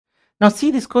Now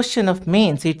see this question of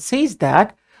mains. It says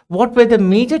that what were the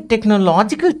major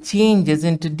technological changes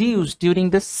introduced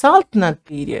during the Sultanate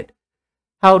period?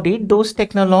 How did those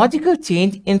technological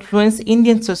change influence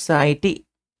Indian society?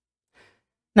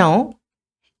 Now,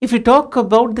 if we talk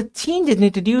about the changes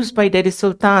introduced by Delhi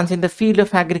Sultans in the field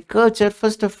of agriculture,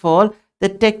 first of all, the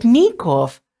technique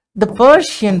of the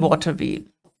Persian water wheel.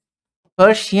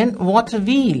 Persian water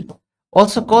wheel,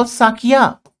 also called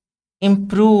Saqia,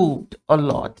 improved a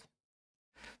lot.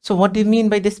 So what do you mean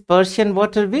by this Persian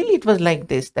water wheel? It was like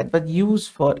this, that was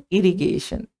used for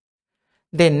irrigation.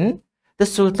 Then the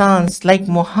sultans like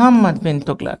Muhammad Bin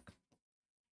Tughlaq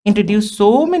introduced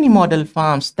so many model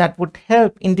farms that would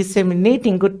help in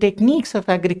disseminating good techniques of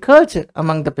agriculture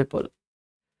among the people.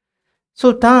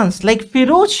 Sultans like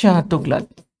Firoz Shah Tughlaq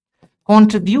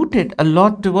contributed a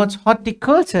lot towards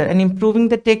horticulture and improving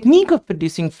the technique of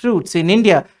producing fruits in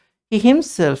India. He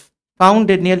himself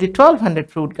founded nearly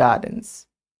 1200 fruit gardens.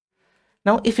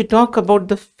 Now, if we talk about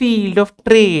the field of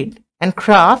trade and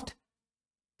craft,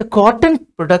 the cotton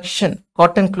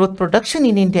cloth production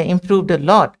in India improved a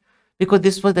lot because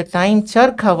this was the time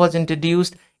Charkha was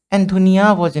introduced and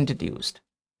Dhunya was introduced.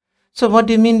 So what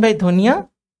do you mean by Dhunya?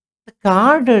 The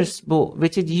carder's bow,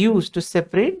 which is used to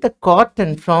separate the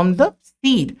cotton from the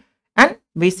seed and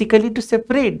basically to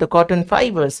separate the cotton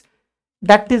fibers.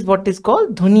 That is what is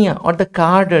called Dhunya or the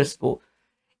carder's bow.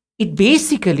 It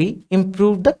basically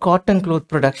improved the cotton cloth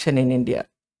production in India.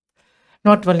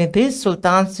 Not only this,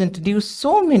 sultans introduced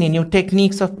so many new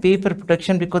techniques of paper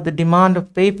production because the demand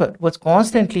of paper was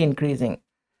constantly increasing.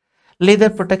 Leather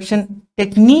production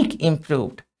technique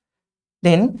improved.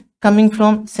 Then, coming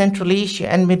from Central Asia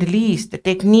and Middle East, the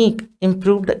technique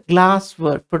improved the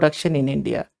glasswork production in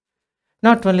India.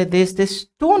 Not only this, the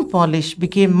stone polish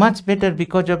became much better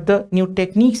because of the new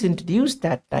techniques introduced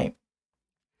that time.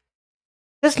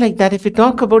 Just like that, if we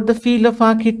talk about the field of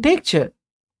architecture,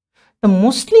 the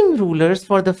Muslim rulers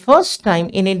for the first time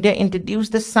in India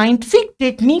introduced the scientific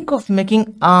technique of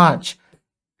making arch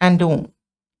and dome.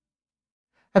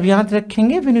 अब याद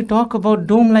रखेंगे, when you talk about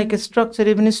dome-like structure,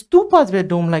 even stupas were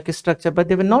dome-like structure, but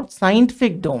they were not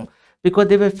scientific dome because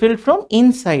they were filled from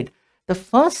inside. The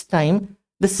first time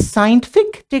the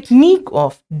scientific technique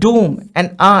of dome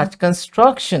and arch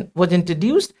construction was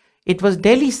introduced, it was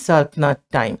Delhi Sultanate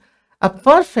time. A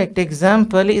perfect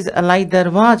example is Alai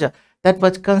Darwaja that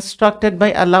was constructed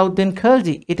by Alauddin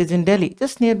Khilji. It is in Delhi,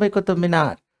 just nearby Qutub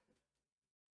Minar.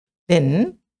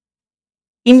 Then,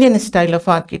 Indian style of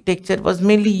architecture was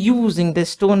mainly using the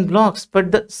stone blocks,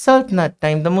 but the Sultanate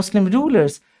time, the Muslim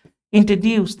rulers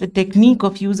introduced the technique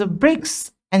of use of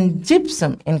bricks and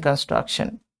gypsum in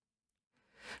construction.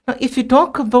 Now, if you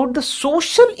talk about the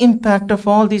social impact of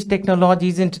all these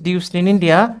technologies introduced in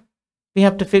India, we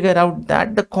have to figure out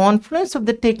that the confluence of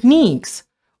the techniques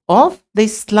of the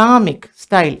Islamic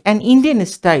style and Indian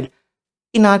style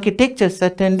in architecture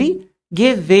certainly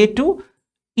gave way to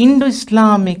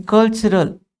Indo-Islamic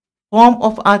cultural form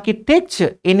of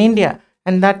architecture in India,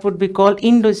 and that would be called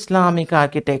Indo-Islamic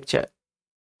architecture.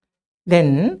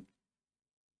 Then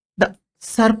the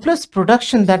surplus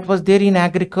production that was there in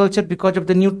agriculture because of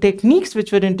the new techniques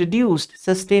which were introduced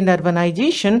sustained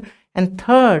urbanization, and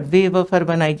third wave of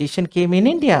urbanization came in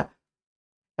India.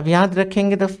 अब याद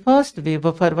रखेंगे, the first wave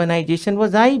of urbanization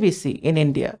was IBC in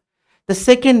India. The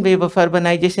second wave of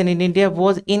urbanization in India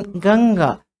was in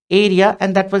Ganga area,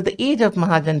 and that was the age of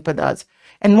Mahajanpadas.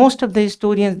 And most of the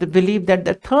historians, they believe that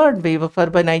the third wave of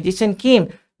urbanization came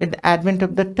with the advent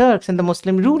of the Turks and the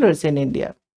Muslim rulers in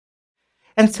India.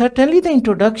 And certainly the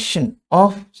introduction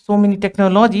of so many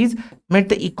technologies made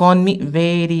the economy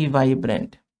very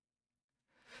vibrant.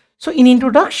 So in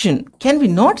introduction, can we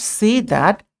not say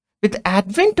that with the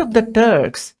advent of the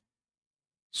Turks,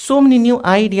 so many new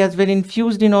ideas were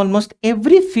infused in almost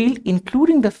every field,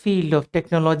 including the field of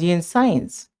technology and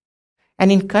science?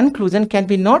 And in conclusion, can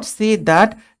we not say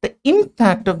that the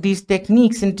impact of these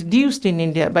techniques introduced in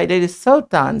India by the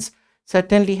sultans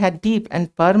certainly had deep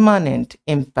and permanent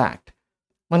impact?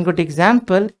 One good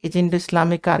example is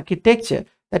Indo-Islamic architecture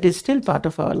that is still part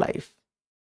of our life.